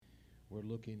We're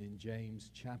looking in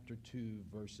James chapter 2,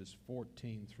 verses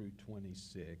 14 through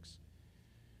 26.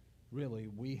 Really,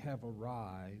 we have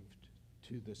arrived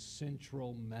to the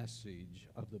central message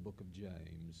of the book of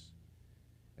James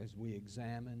as we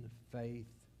examine faith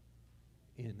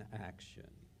in action.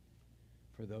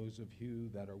 For those of you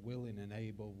that are willing and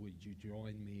able, would you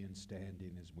join me in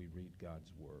standing as we read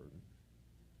God's Word?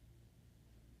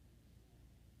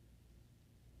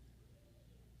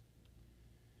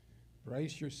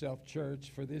 Brace yourself,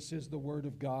 church, for this is the Word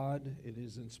of God. It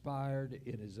is inspired,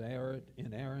 it is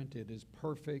inerrant, it is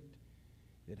perfect.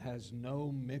 It has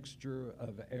no mixture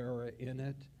of error in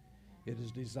it. It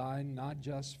is designed not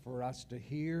just for us to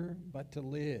hear, but to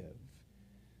live.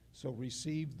 So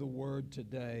receive the Word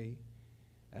today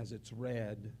as it's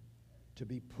read, to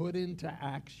be put into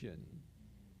action,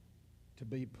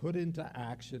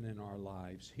 in our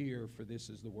lives. Here, for this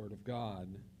is the Word of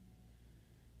God.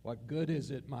 What good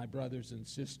is it, my brothers and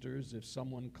sisters, if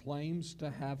someone claims to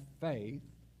have faith,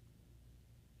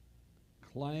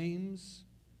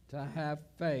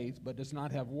 but does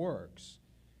not have works?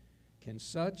 Can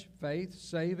such faith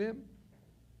save him?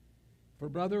 For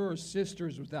brother or sister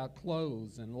is without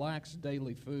clothes and lacks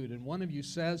daily food, and one of you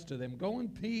says to them, "Go in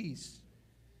peace,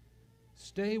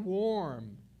 stay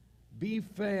warm, be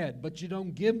fed," but you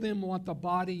don't give them what the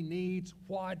body needs,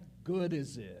 what good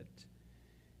is it?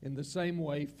 In the same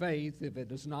way, faith, if it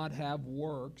does not have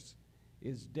works,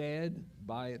 is dead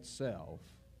by itself.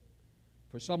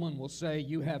 For someone will say,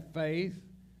 "You have faith,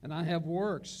 and I have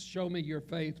works. Show me your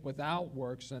faith without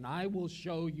works, and I will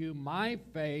show you my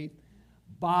faith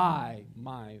by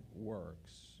my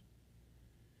works."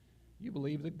 You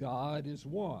believe that God is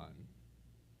one.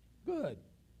 Good.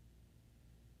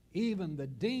 Even the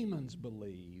demons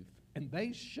believe, and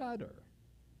they shudder.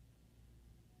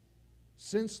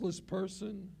 Senseless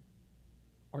person,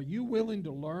 are you willing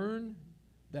to learn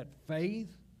that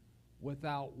faith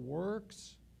without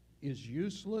works is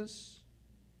useless?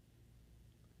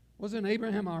 Wasn't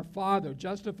Abraham our father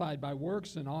justified by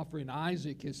works in offering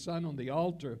Isaac his son on the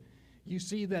altar? You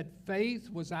see that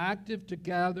faith was active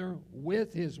together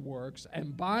with his works,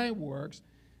 and by works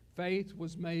faith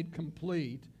was made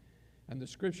complete. And the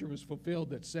scripture was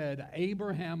fulfilled that said,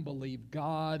 Abraham believed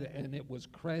God, and it was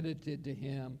credited to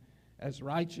him as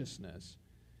righteousness,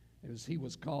 as he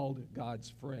was called God's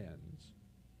friends.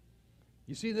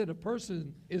 You see that a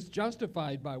person is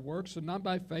justified by works and not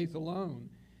by faith alone.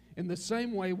 In the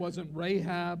same way, wasn't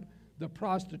Rahab the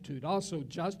prostitute also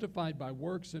justified by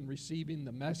works in receiving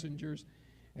the messengers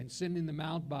and sending them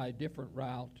out by a different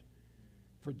route?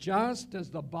 For just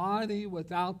as the body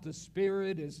without the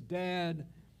spirit is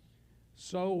dead,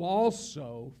 so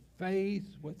also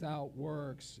faith without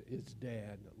works is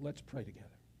dead. Let's pray together.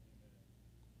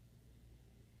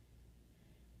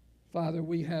 Father,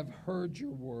 we have heard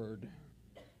your word.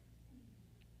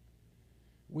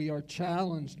 We are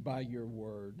challenged by your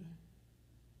word.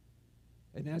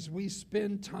 And as we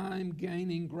spend time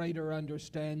gaining greater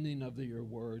understanding of your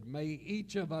word, may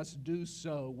each of us do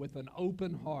so with an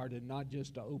open heart and not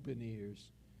just open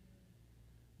ears,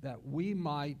 that we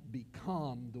might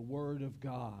become the word of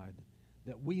God,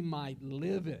 that we might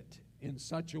live it in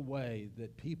such a way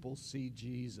that people see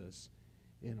Jesus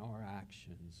in our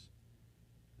actions.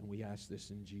 And we ask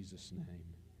this in Jesus'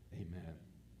 name. Amen.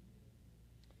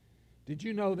 Did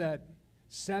you know that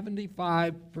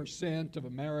 75% of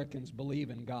Americans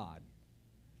believe in God?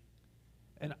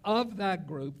 And of that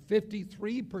group,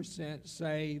 53%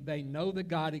 say they know that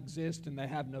God exists and they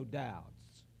have no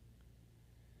doubts.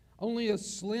 Only a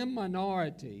slim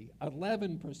minority,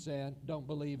 11%, don't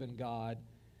believe in God,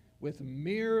 with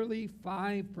merely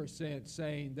 5%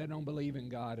 saying they don't believe in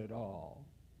God at all.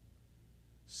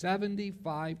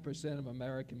 75% of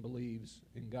Americans believes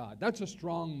in God. That's a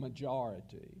strong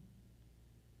majority.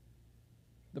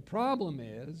 The problem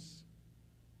is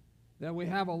that we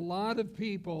have a lot of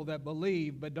people that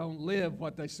believe but don't live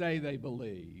what they say they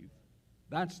believe.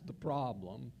 That's the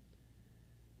problem.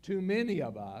 Too many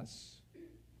of us.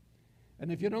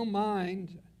 And if you don't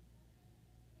mind,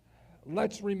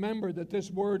 let's remember that this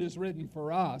word is written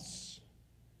for us.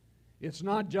 It's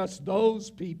not just those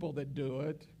people that do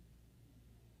it,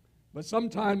 but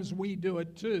sometimes we do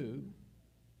it too.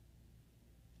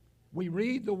 We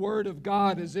read the Word of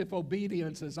God as if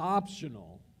obedience is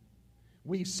optional.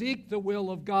 We seek the will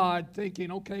of God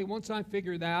thinking, okay, once I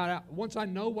figure that out, once I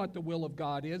know what the will of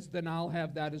God is, then I'll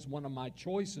have that as one of my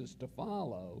choices to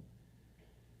follow.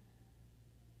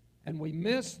 And we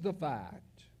miss the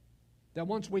fact that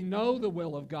once we know the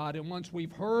will of God and once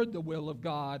we've heard the will of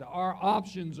God, our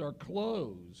options are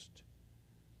closed.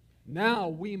 Now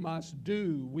we must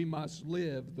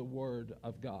live the Word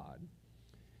of God.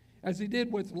 As he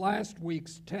did with last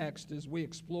week's text as we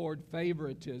explored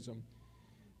favoritism,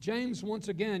 James once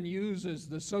again uses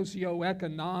the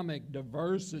socioeconomic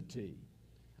diversity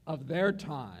of their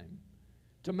time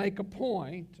to make a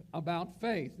point about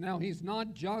faith. Now, he's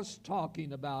not just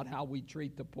talking about how we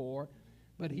treat the poor,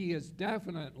 but he is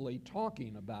definitely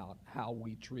talking about how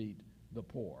we treat the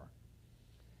poor.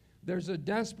 There's a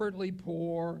desperately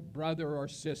poor brother or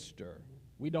sister.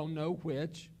 We don't know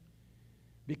which,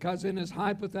 because in his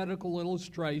hypothetical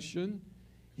illustration,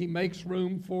 he makes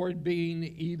room for it being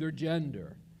either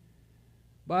gender.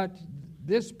 But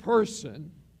this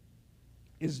person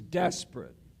is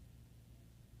desperate.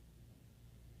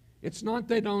 It's not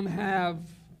they don't have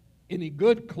any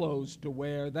good clothes to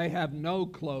wear, they have no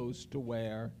clothes to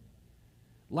wear.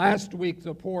 Last week,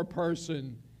 the poor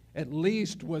person at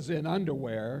least was in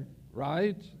underwear,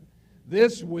 right?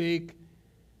 This week,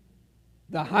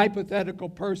 the hypothetical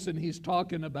person he's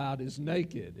talking about is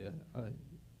naked. A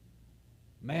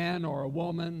man or a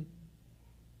woman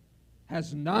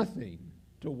has nothing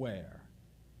to wear.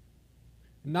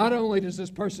 Not only does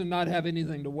this person not have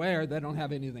anything to wear, they don't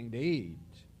have anything to eat.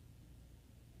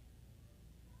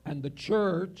 And the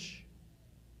church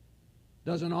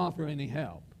doesn't offer any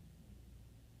help.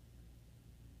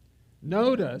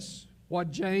 Notice what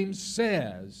James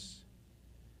says.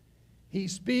 He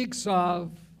speaks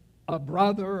of a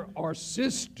brother or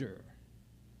sister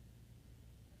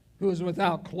who is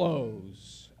without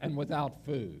clothes and without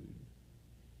food.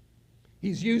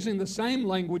 He's using the same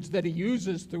language that he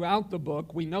uses throughout the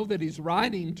book. We know that he's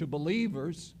writing to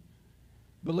believers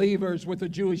with a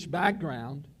Jewish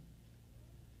background.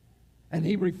 And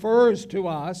he refers to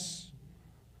us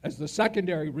as the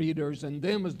secondary readers and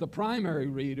them as the primary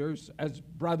readers, as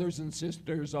brothers and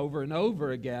sisters over and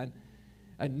over again.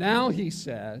 And now he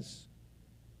says,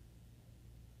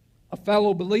 a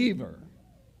fellow believer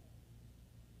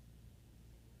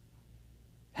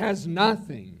has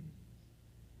nothing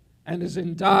and is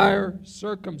in dire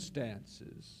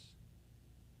circumstances.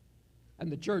 And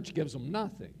the church gives them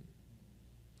nothing.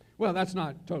 Well, that's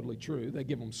not totally true. They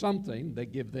give them something. They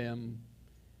give them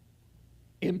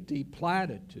empty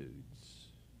platitudes,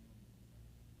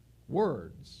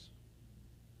 words.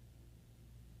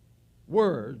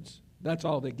 Words, that's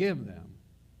all they give them.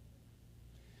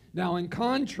 Now, in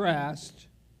contrast,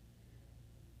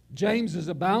 James is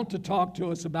about to talk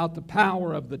to us about the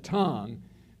power of the tongue,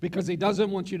 because he doesn't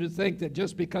want you to think that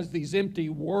just because these empty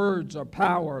words are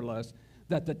powerless,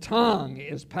 that the tongue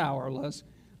is powerless.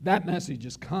 That message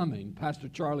is coming. Pastor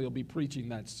Charlie will be preaching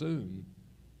that soon.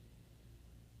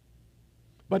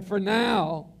 But for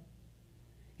now,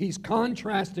 he's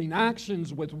contrasting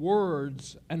actions with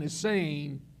words and is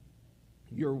saying,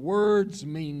 your words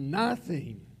mean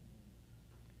nothing.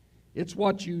 It's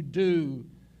what you do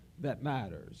that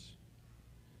matters.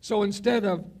 So instead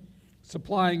of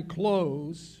supplying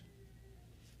clothes,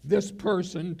 this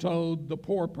person told the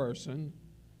poor person,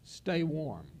 stay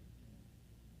warm.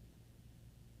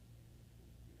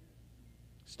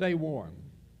 Stay warm.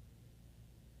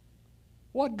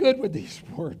 What good would these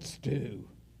words do?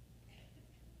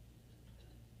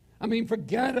 I mean,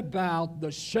 forget about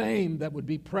the shame that would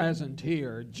be present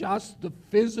here, just the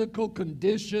physical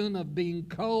condition of being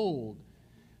cold.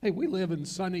 Hey, we live in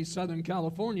sunny Southern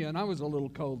California, and I was a little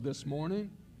cold this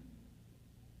morning.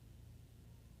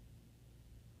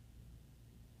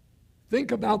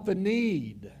 Think about the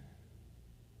need.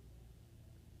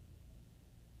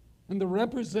 And the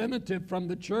representative from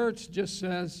the church just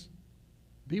says,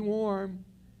 be warm.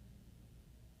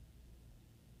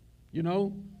 You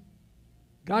know,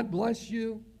 God bless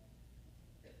you.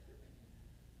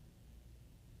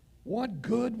 What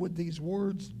good would these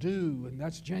words do? And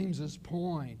that's James's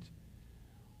point.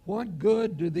 What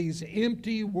good do these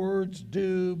empty words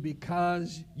do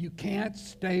because you can't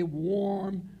stay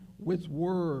warm with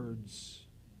words?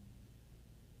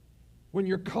 When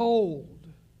you're cold,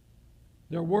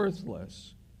 they're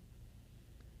worthless.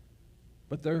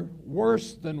 But they're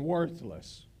worse than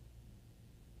worthless.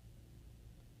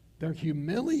 They're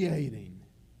humiliating.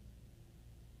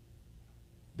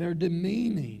 They're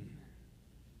demeaning.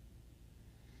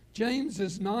 James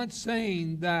is not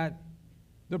saying that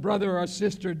the brother or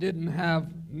sister didn't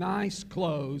have nice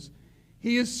clothes.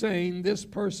 He is saying this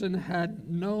person had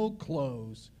no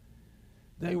clothes.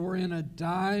 They were in a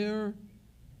dire,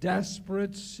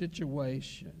 desperate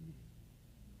situation.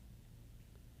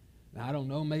 Now, I don't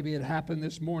know, maybe it happened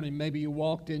this morning. Maybe you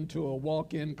walked into a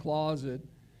walk-in closet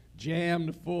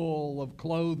jammed full of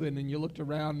clothing and you looked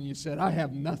around and you said, I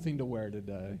have nothing to wear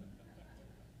today.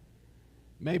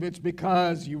 Maybe it's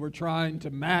because you were trying to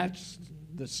match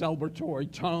the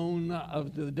celebratory tone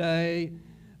of the day.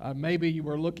 Maybe you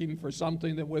were looking for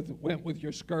something that went with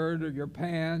your skirt or your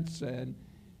pants, and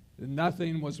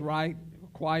nothing was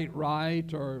quite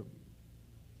right, or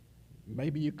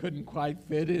maybe you couldn't quite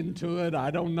fit into it. I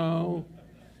don't know.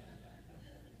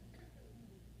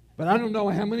 But I don't know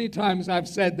how many times I've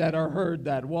said that or heard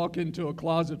that. Walk into a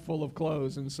closet full of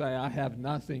clothes and say, I have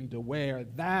nothing to wear.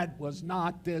 That was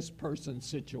not this person's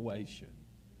situation.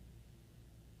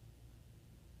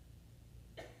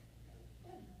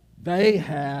 They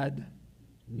had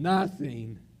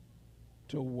nothing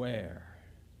to wear.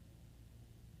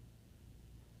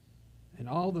 And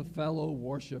all the fellow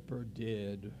worshiper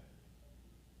did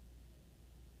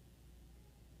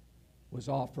was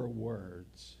offer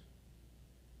words,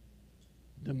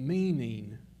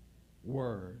 demeaning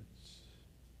words.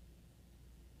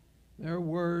 Their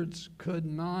words could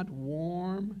not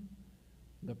warm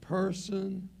the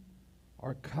person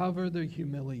or cover their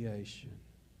humiliation.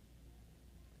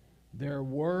 Their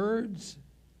words,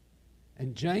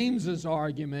 and James's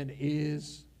argument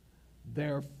is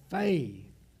their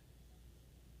faith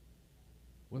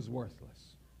was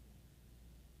worthless.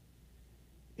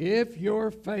 If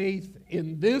your faith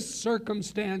in this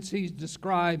circumstance he's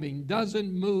describing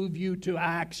doesn't move you to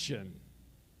action,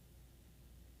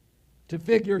 to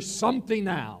figure something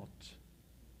out,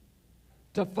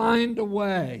 to find a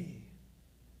way,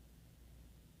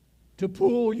 to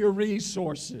pool your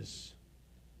resources,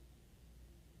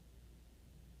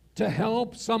 to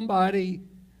help somebody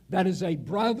that is a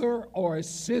brother or a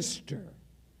sister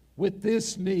with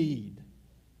this need,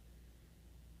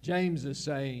 James is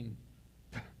saying,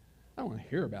 I don't want to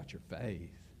hear about your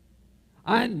faith.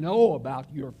 I know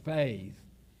about your faith.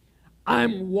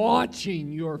 I'm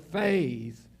watching your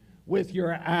faith with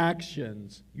your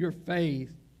actions. Your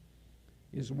faith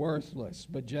is worthless.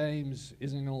 But James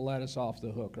isn't going to let us off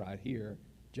the hook right here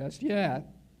just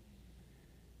yet,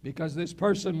 because this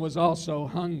person was also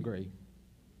hungry.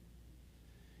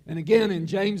 And again, in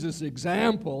James's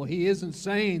example, he isn't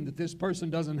saying that this person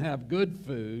doesn't have good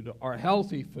food or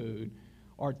healthy food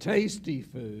or tasty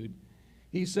food.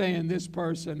 He's saying this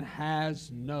person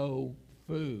has no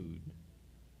food.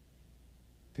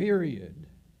 Period.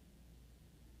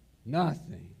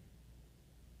 Nothing.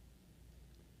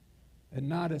 And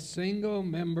not a single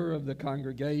member of the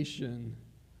congregation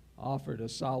offered a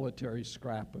solitary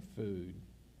scrap of food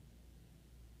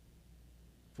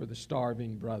for the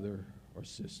starving brother or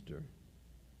sister.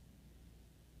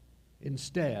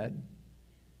 Instead,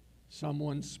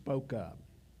 someone spoke up.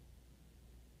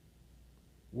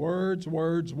 Words,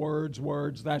 words, words,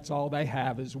 words. That's all they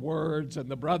have is words. And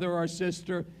the brother or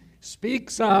sister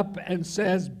speaks up and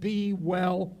says, be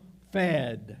well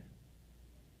fed.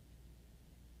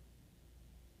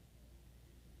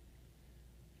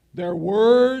 Their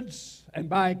words, and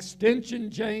by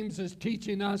extension, James is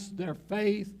teaching us their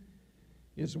faith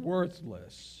is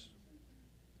worthless.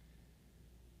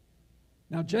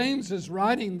 Now, James is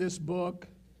writing this book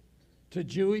to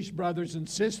Jewish brothers and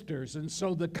sisters, and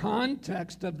so the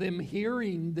context of them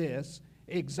hearing this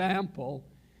example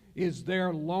is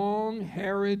their long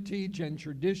heritage and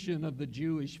tradition of the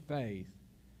Jewish faith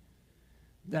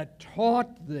that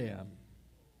taught them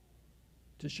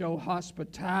to show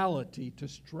hospitality to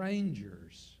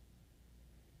strangers.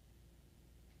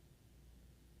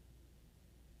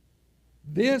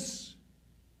 This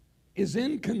is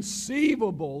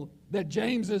inconceivable that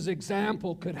James's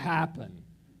example could happen.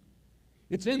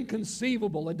 It's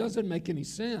inconceivable. It doesn't make any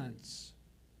sense.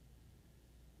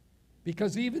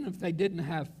 Because even if they didn't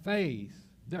have faith,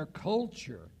 their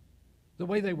culture, the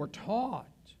way they were taught,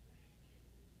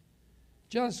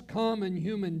 just common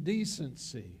human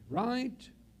decency, right?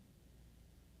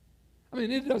 I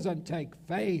mean, it doesn't take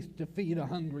faith to feed a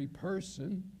hungry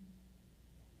person.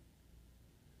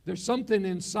 There's something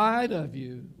inside of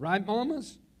you, right,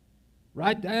 mamas?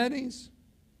 Right, daddies?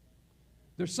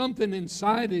 There's something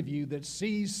inside of you that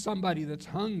sees somebody that's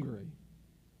hungry,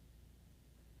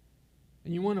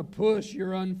 and you want to push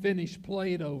your unfinished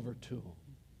plate over to them.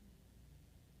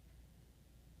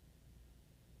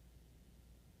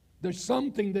 There's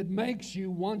something that makes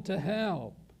you want to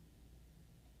help.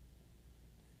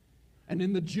 And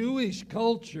in the Jewish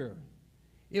culture,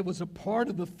 it was a part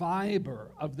of the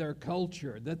fiber of their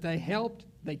culture that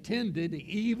they tended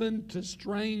even to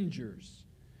strangers.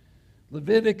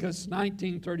 Leviticus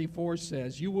 19:34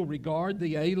 says, you will regard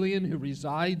the alien who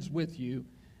resides with you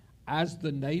as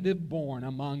the native born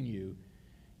among you.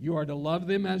 You are to love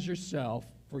them as yourself,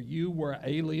 for you were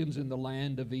aliens in the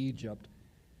land of Egypt.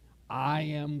 I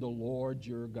am the Lord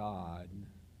your God.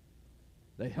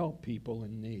 They help people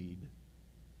in need.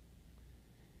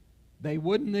 They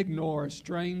wouldn't ignore a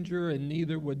stranger, and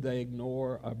neither would they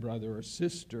ignore a brother or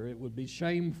sister. It would be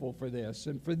shameful for this.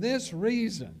 And for this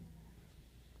reason,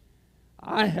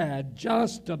 I had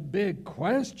just a big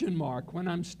question mark when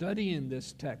I'm studying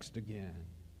this text again.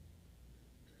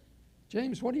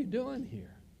 James, what are you doing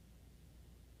here?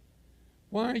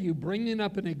 Why are you bringing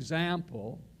up an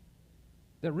example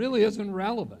that really isn't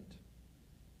relevant?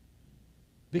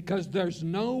 Because there's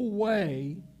no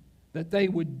way that they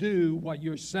would do what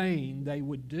you're saying they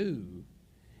would do.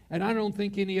 And I don't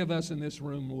think any of us in this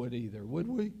room would either, would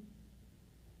we?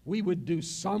 We would do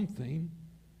something.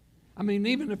 I mean,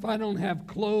 even if I don't have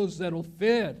clothes that'll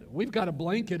fit, we've got a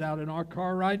blanket out in our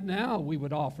car right now we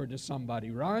would offer to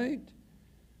somebody, right?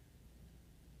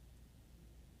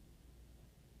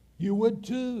 You would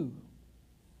too.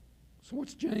 So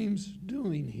what's James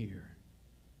doing here?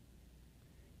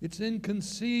 It's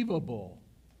inconceivable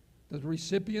that the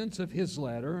recipients of his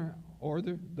letter, or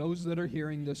those that are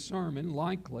hearing this sermon,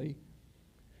 likely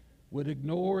would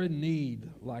ignore a need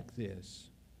like this.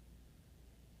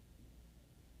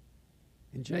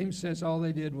 And James says all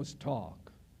they did was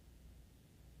talk.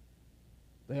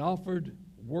 They offered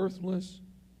worthless,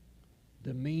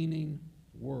 demeaning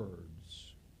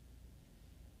words.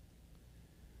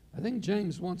 I think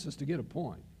James wants us to get a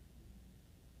point.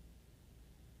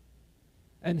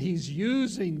 And he's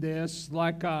using this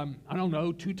like,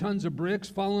 2 tons of bricks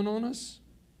falling on us,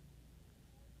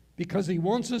 because he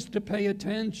wants us to pay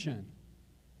attention.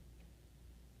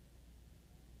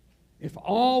 If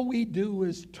all we do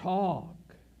is talk,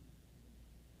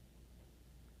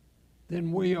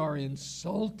 then we are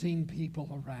insulting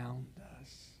people around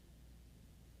us.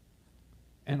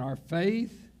 And our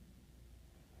faith,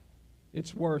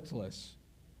 it's worthless.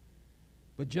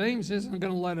 But James isn't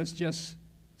going to let us just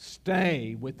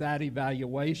stay with that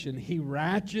evaluation. He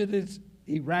ratchets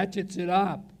it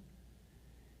up.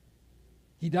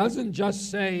 He doesn't just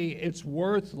say it's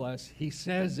worthless, he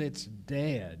says it's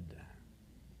dead.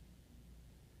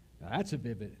 Now, that's a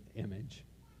vivid image.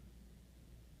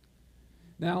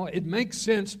 Now, it makes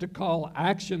sense to call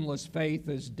actionless faith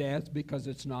as death because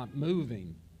it's not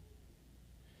moving.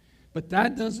 But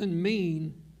that doesn't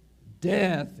mean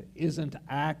death isn't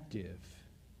active.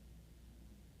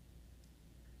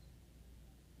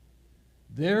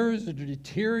 There is a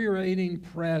deteriorating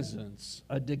presence,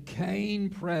 a decaying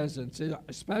presence,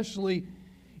 especially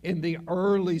in the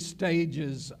early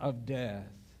stages of death.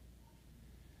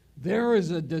 There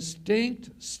is a distinct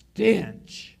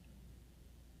stench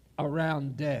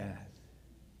around death.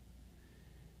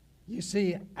 You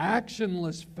see,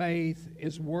 actionless faith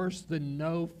is worse than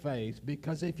no faith,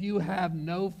 because if you have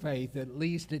no faith, at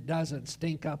least it doesn't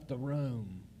stink up the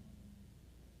room.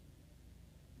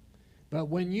 But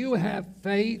when you have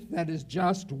faith that is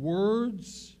just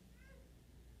words,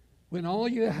 when all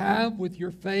you have with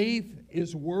your faith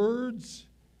is words,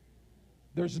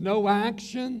 there's no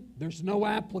action, there's no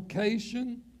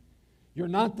application, you're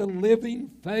not the living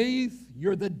faith,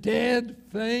 you're the dead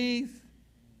faith.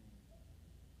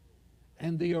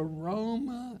 And the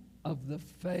aroma of the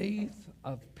faith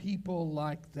of people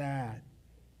like that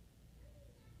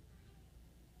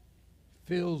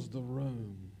fills the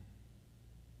room.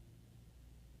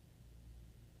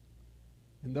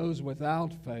 And those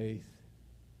without faith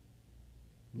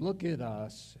look at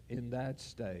us in that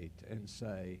state and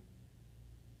say,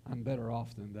 I'm better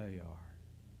off than they are.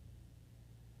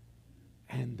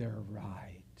 And they're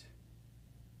right.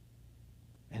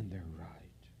 And they're right.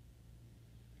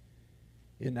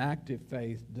 Inactive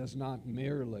faith does not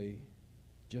merely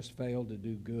just fail to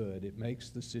do good, it makes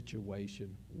the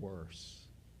situation worse.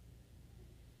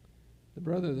 The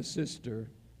brother or the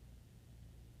sister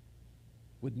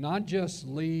would not just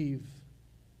leave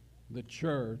the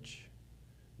church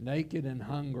naked and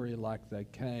hungry like they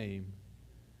came.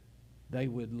 They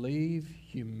would leave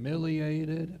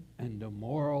humiliated and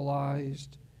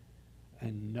demoralized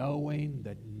and knowing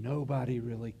that nobody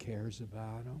really cares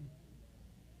about them.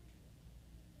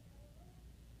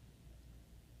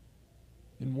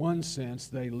 In one sense,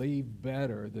 they leave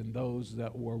better than those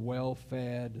that were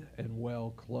well-fed and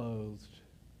well-clothed,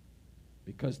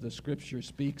 because the Scripture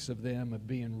speaks of them of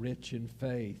being rich in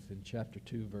faith in chapter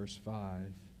 2, verse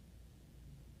 5.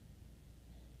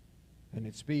 And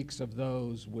it speaks of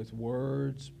those with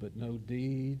words but no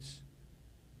deeds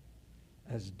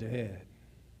as dead.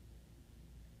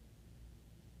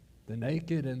 The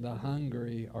naked and the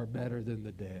hungry are better than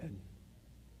the dead,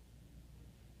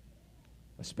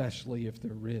 especially if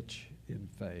they're rich in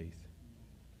faith.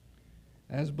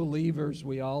 As believers,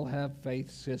 we all have faith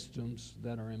systems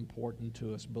that are important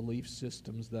to us, belief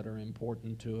systems that are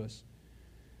important to us.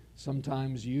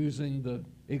 Sometimes using the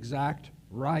exact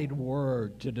right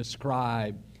word to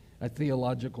describe a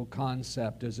theological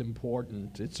concept is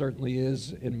important. It certainly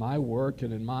is in my work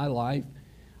and in my life.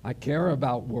 I care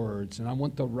about words, and I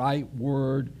want the right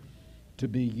word to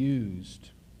be used.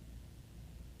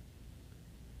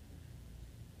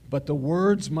 But the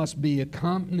words must be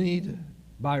accompanied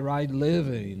by right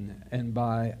living and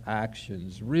by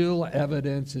actions. Real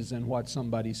evidence is in what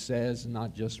somebody says,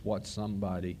 not just what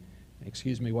somebody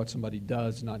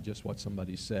does, not just what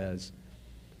somebody says.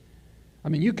 I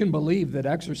mean, you can believe that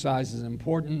exercise is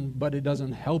important, but it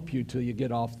doesn't help you till you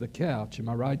get off the couch. Am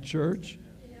I right, church?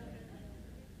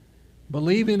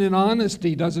 Believing in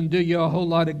honesty doesn't do you a whole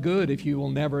lot of good if you will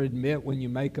never admit when you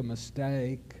make a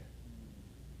mistake.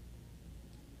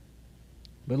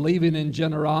 Believing in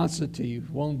generosity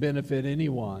won't benefit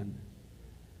anyone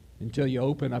until you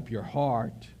open up your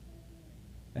heart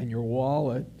and your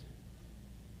wallet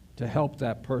to help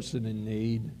that person in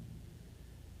need.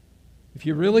 If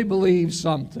you really believe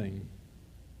something,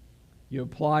 you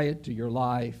apply it to your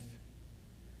life.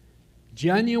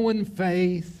 Genuine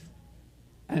faith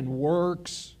and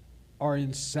works are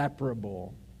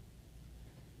inseparable.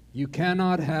 You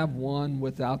cannot have one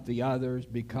without the others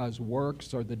because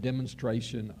works are the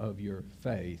demonstration of your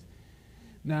faith.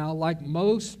 Now, like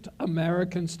most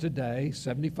Americans today,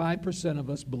 75% of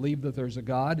us believe that there's a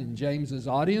God. In James's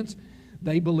audience,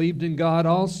 they believed in God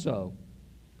also.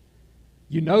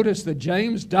 You notice that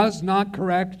James does not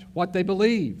correct what they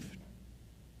believe.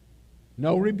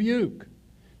 No rebuke.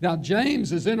 Now,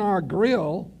 James is in our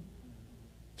grill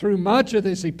through much of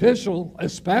this epistle,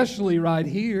 especially right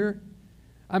here.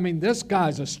 I mean, this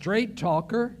guy's a straight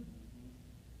talker.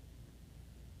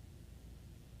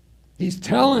 He's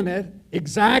telling it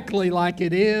exactly like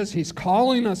it is. He's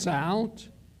calling us out.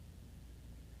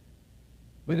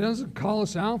 But he doesn't call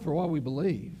us out for what we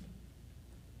believe.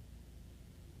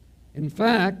 In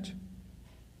fact,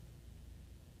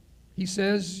 he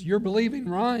says, you're believing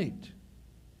right.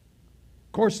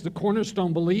 Of course, the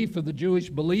cornerstone belief of the Jewish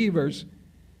believers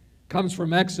comes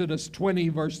from Exodus 20,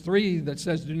 verse 3, that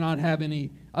says, do not have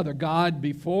any other God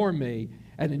before me.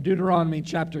 And in Deuteronomy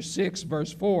chapter 6,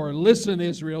 verse 4, listen,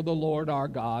 Israel, the Lord our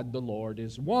God, the Lord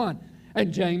is one.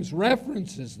 And James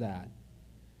references that.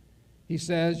 He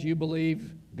says, you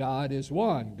believe God is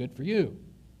one. Good for you.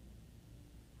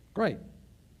 Great.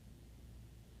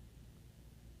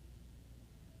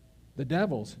 The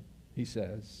devils, he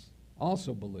says,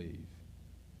 also believe.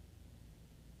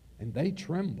 And they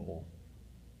tremble.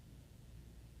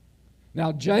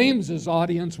 Now, James's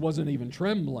audience wasn't even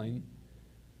trembling.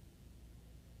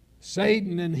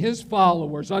 Satan and his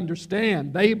followers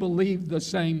understand they believe the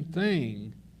same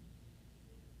thing.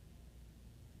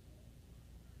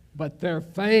 But their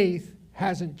faith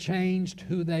hasn't changed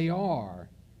who they are.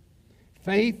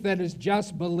 Faith that is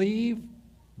just beliefs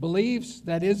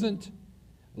that isn't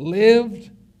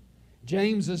lived.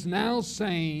 James is now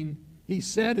saying, he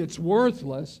said it's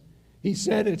worthless. He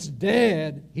said it's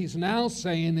dead. He's now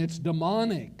saying it's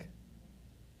demonic.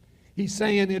 He's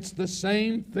saying it's the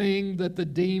same thing that the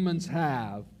demons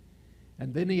have.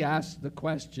 And then he asks the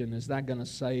question, is that going to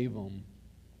save them?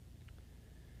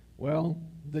 Well,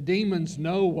 the demons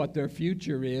know what their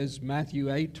future is. Matthew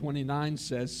 8:29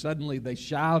 says, suddenly they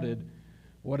shouted,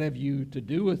 what have you to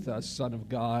do with us, Son of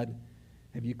God?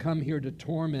 Have you come here to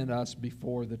torment us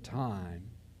before the time?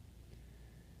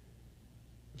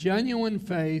 Genuine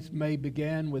faith may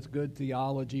begin with good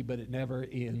theology, but it never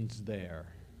ends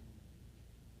there.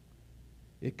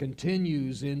 It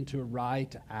continues into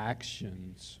right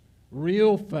actions.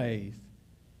 Real faith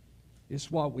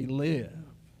is what we live,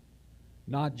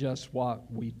 not just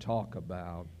what we talk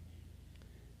about.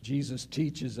 Jesus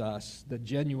teaches us that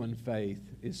genuine faith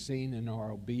is seen in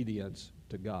our obedience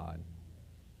to God.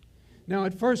 Now,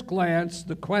 at first glance,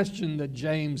 the question that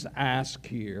James asks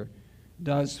here,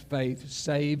 does faith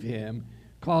save him,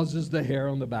 causes the hair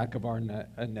on the back of our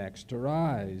necks to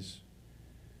rise.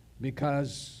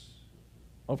 Because,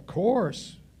 of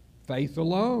course, faith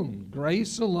alone,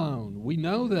 grace alone, we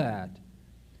know that.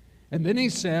 And then he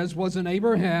says, wasn't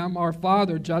Abraham, our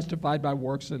father, justified by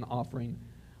works in offering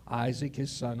Isaac,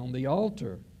 his son, on the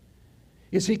altar?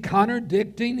 Is he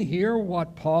contradicting here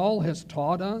what Paul has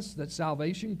taught us, that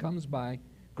salvation comes by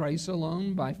grace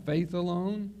alone, by faith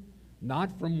alone,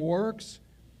 not from works,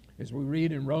 as we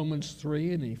read in Romans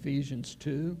 3 and Ephesians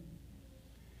 2?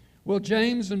 Well,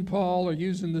 James and Paul are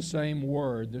using the same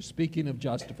word. They're speaking of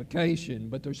justification,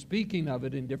 but they're speaking of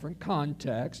it in different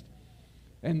contexts,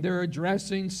 and they're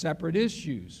addressing separate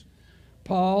issues.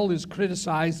 Paul is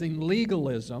criticizing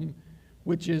legalism,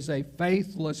 which is a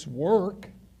faithless work,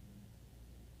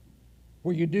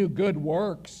 where you do good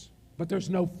works, but there's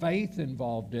no faith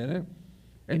involved in it.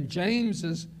 And James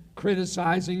is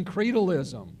criticizing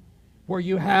creedalism, where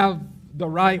you have the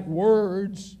right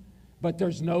words, but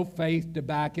there's no faith to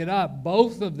back it up.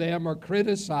 Both of them are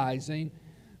criticizing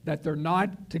that they're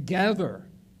not together.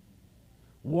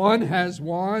 One has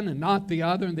one and not the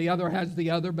other, and the other has the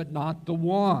other but not the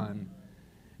one.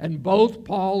 And both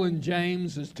Paul and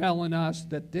James is telling us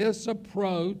that this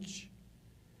approach,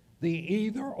 the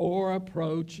either-or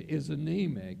approach, is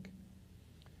anemic.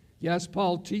 Yes,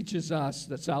 Paul teaches us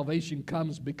that salvation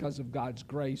comes because of God's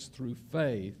grace through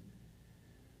faith,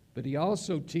 but he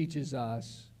also teaches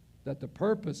us that the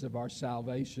purpose of our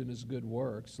salvation is good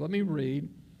works. Let me read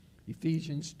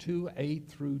Ephesians 2:8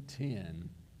 through 10.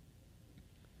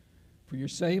 For you're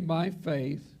saved by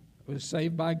faith, or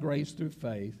saved by grace through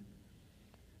faith,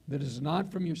 that is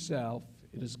not from yourself,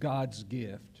 it is God's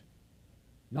gift,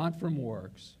 not from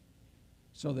works,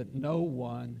 so that no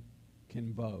one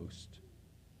can boast.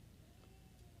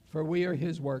 For we are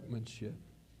his workmanship.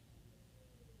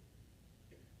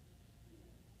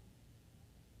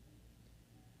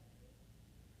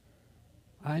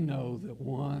 I know that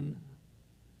one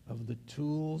of the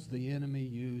tools the enemy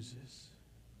uses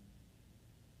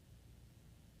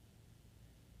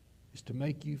is to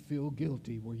make you feel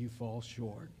guilty where you fall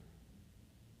short.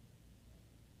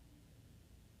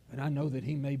 And I know that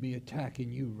he may be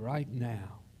attacking you right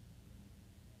now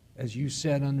as you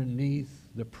sit underneath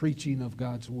the preaching of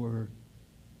God's Word.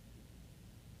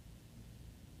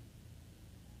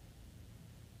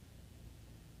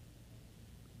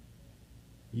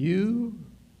 You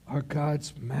are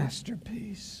God's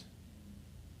masterpiece.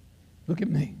 Look at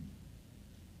me.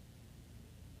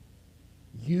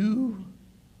 You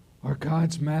are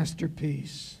God's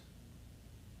masterpiece.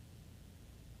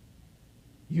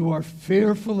 You are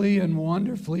fearfully and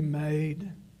wonderfully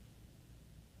made.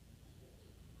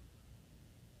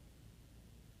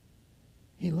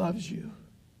 He loves you.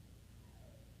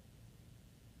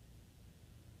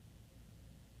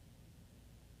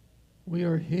 We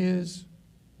are his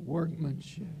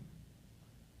workmanship.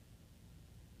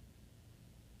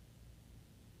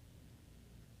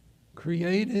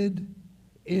 Created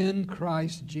in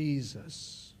Christ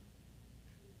Jesus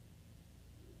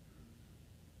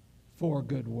for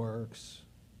good works,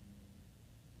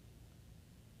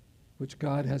 which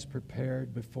God has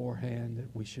prepared beforehand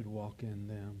that we should walk in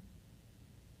them.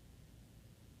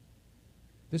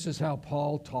 This is how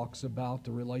Paul talks about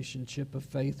the relationship of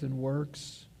faith and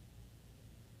works.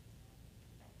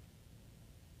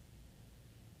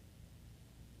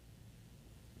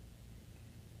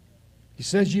 He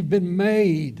says you've been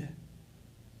made.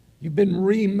 You've been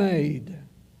remade.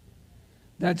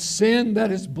 That sin that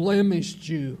has blemished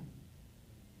you,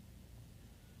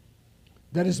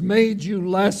 that has made you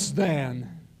less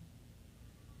than,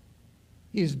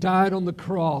 He has died on the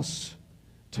cross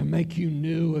to make you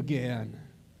new again.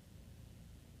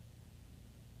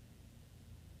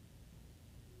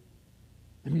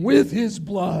 And with His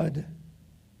blood,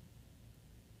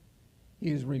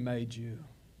 He has remade you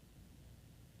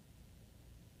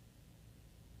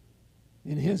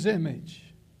in His image.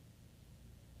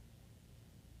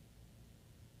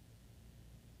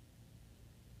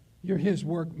 You're His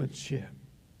workmanship.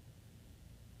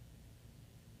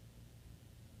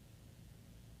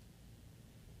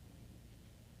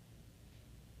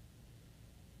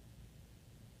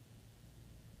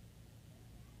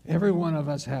 Every one of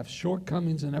us have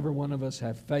shortcomings, and every one of us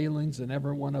have failings, and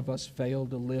every one of us fail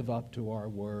to live up to our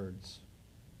words.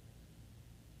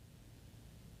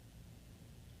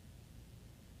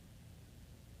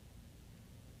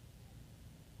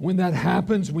 When that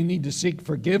happens, we need to seek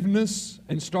forgiveness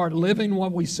and start living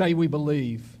what we say we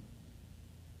believe.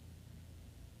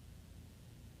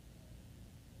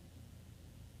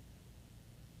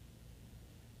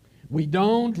 We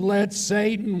don't let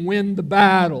Satan win the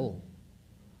battle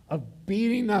of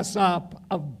beating us up,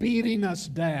 of beating us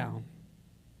down.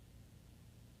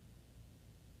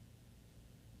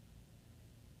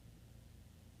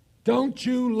 Don't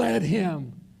you let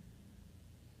him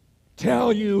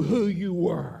tell you who you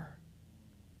were.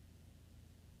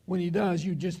 When he does,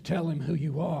 you just tell him who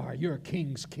you are. You're a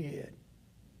king's kid.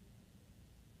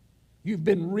 You've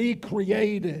been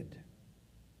recreated.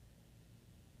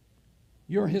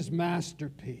 You're his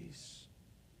masterpiece.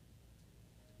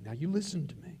 Now you listen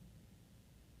to me.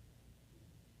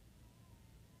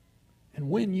 And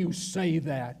when you say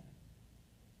that,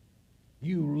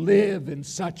 you live in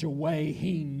such a way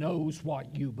he knows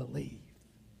what you believe.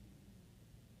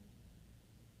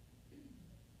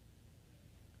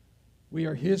 We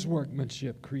are his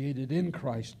workmanship, created in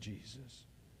Christ Jesus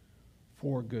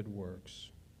for good works.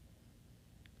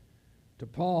 To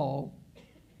Paul,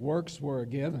 works were a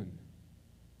given.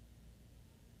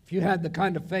 if you had the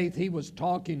kind of faith he was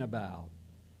talking about,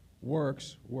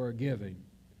 works were giving.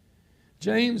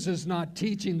 James is not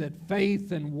teaching that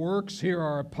faith and works here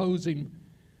are opposing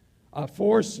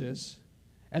forces,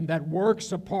 and that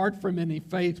works apart from any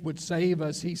faith would save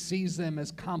us. He sees them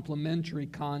as complementary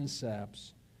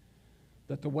concepts.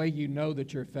 That the way you know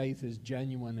that your faith is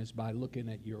genuine is by looking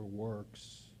at your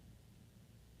works.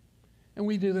 And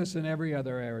we do this in every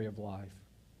other area of life.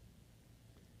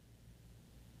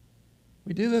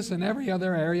 We do this in every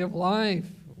other area of life.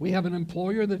 We have an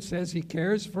employer that says he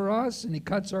cares for us and he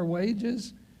cuts our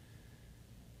wages,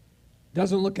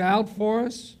 doesn't look out for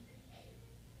us.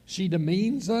 She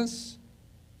demeans us.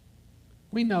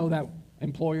 We know that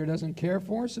employer doesn't care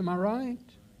for us, am I right?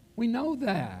 We know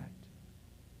that.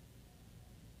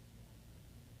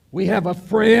 We have a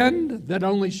friend that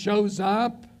only shows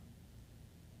up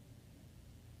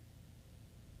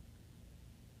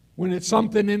when it's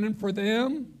something in it for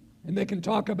them, and they can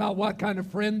talk about what kind of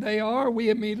friend they are. We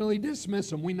immediately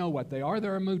dismiss them. We know what they are.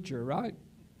 They're a moocher, right?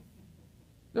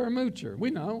 They're a moocher.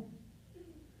 We know.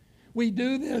 We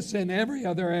do this in every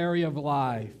other area of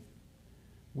life.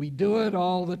 We do it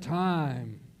all the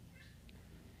time.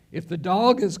 If the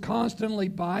dog is constantly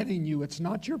biting you, it's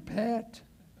not your pet.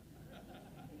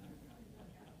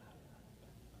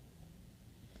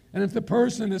 And if the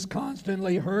person is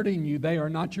constantly hurting you, they are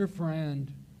not your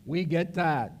friend. We get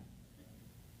that.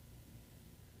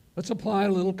 Let's apply a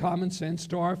little common sense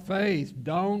to our faith.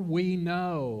 Don't we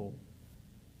know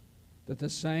that the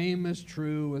same is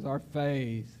true with our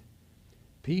faith?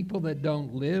 People that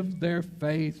don't live their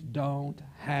faith don't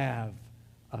have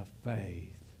a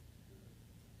faith.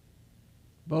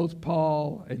 Both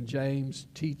Paul and James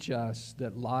teach us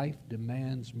that life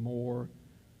demands more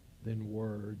than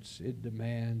words. It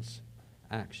demands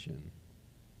action.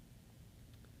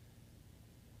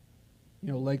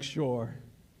 You know, Lakeshore,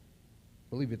 I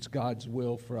believe it's God's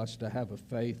will for us to have a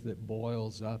faith that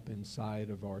boils up inside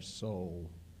of our soul,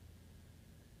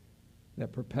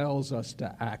 that propels us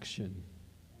to action.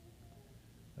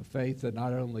 A faith that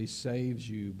not only saves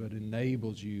you, but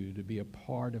enables you to be a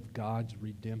part of God's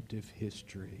redemptive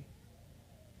history,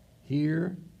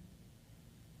 here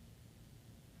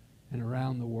and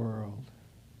around the world.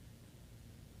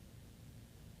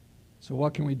 So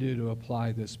what can we do to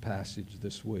apply this passage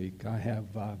this week? I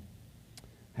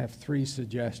have three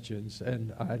suggestions,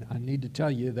 and I need to tell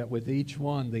you that with each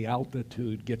one, the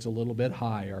altitude gets a little bit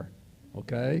higher,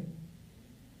 okay?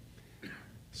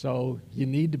 So you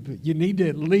need to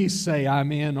at least say,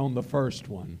 I'm in on the first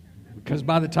one, because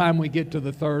by the time we get to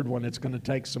the third one, it's going to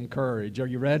take some courage. Are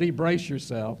you ready? Brace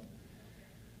yourself.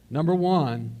 Number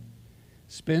one,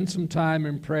 spend some time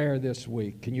in prayer this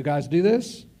week. Can you guys do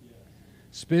this?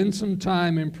 Spend some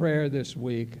time in prayer this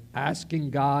week,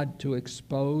 asking God to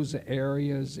expose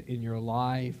areas in your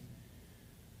life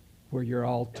where you're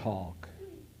all talk.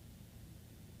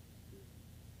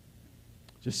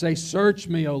 Just say, search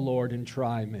me, O Lord, and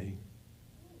try me.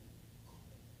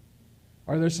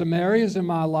 Are there some areas in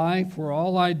my life where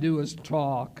all I do is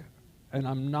talk and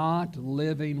I'm not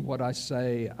living what I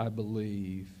say I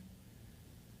believe?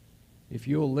 If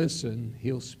you'll listen,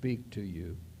 He'll speak to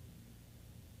you.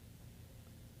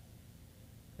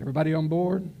 Everybody on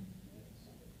board?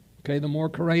 Okay, the more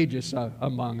courageous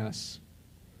among us.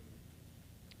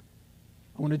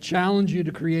 I want to challenge you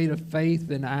to create a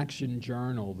faith in action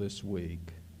journal this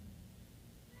week.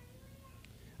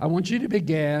 I want you to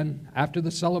begin, after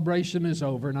the celebration is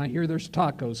over, and I hear there's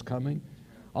tacos coming,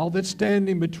 all that's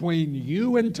standing between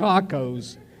you and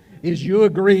tacos is you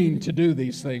agreeing to do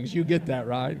these things. You get that,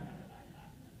 right?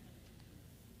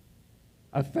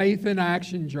 A faith in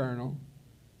action journal.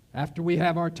 After we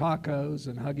have our tacos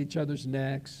and hug each other's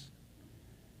necks,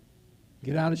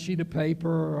 get out a sheet of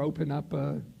paper or open up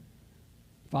a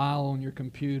file on your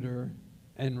computer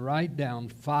and write down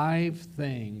 5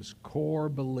 things, core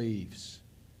beliefs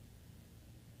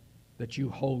that you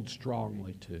hold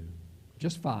strongly to.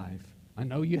 Just 5. I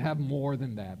know you have more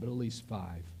than that, but at least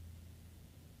 5.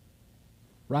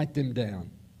 Write them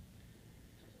down.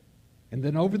 And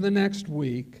then over the next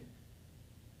week,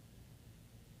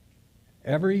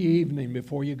 every evening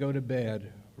before you go to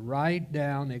bed, write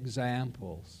down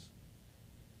examples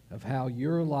of how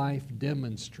your life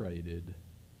demonstrated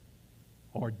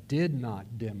or did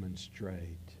not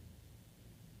demonstrate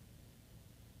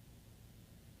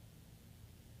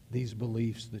these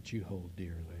beliefs that you hold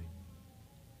dearly.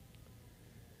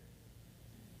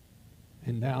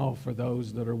 And now for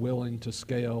those that are willing to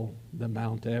scale the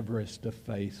Mount Everest of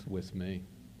faith with me.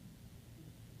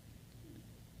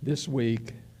 This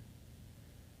week,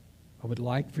 I would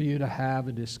like for you to have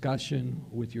a discussion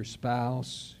with your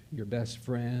spouse, your best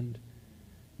friend,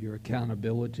 your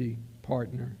accountability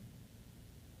partner,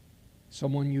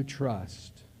 someone you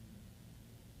trust,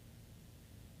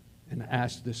 and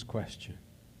ask this question: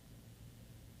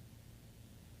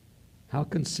 how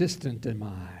consistent am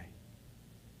I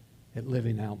at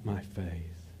living out my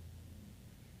faith?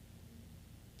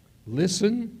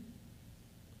 Listen,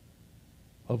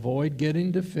 avoid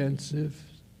getting defensive,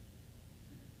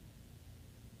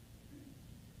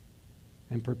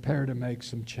 and prepare to make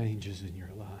some changes in your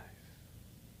life.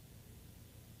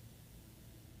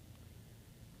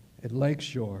 At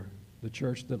Lakeshore, the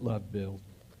church that Love built,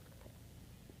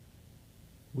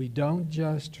 we don't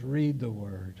just read the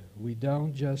Word. We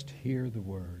don't just hear the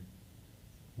Word.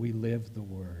 We live the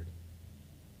Word.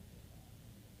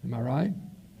 Am I right?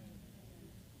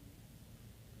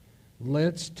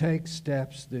 Let's take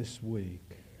steps this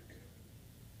week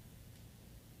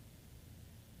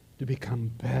to become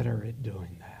better at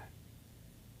doing that.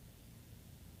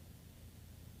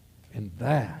 And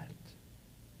that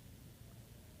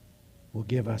will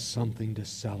give us something to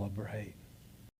celebrate